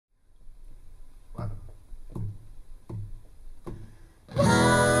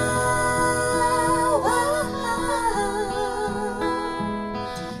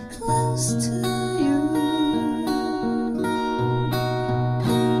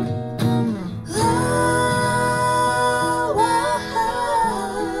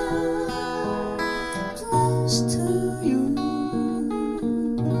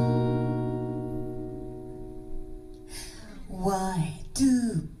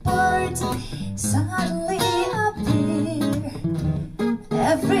lights suddenly appear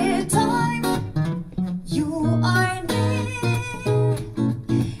every time you are near,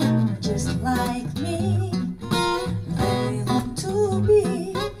 just like me. I want to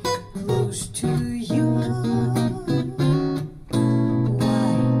be close to you.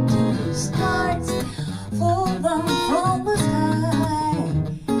 Why do stars fall down from the sky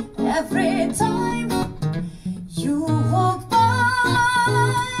every time you walk by?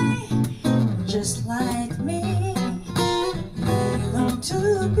 Just like me, I want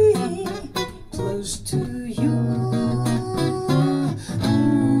to be close to you.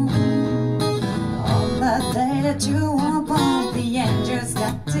 On the day that you were born, the angels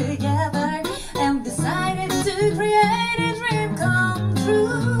got together and decided to create a dream come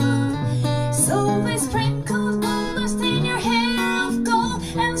true. So they sprinkled dust in your hair of gold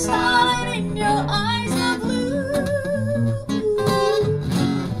and starlight in your eyes of blue.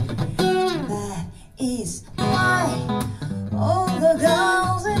 That is why all the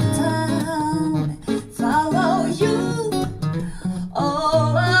girls in town follow you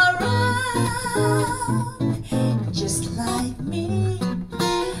all around. Just like me,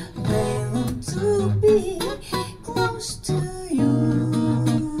 they want to be close to you.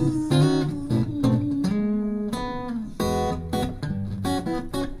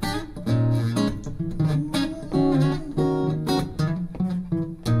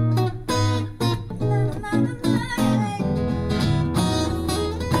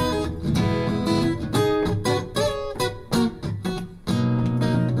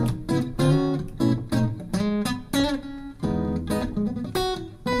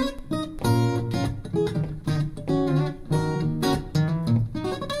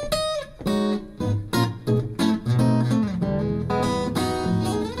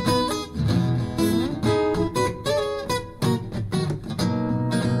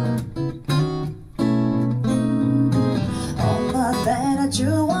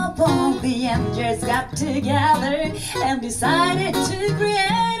 You were born, the angels got together and decided to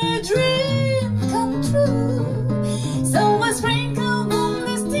create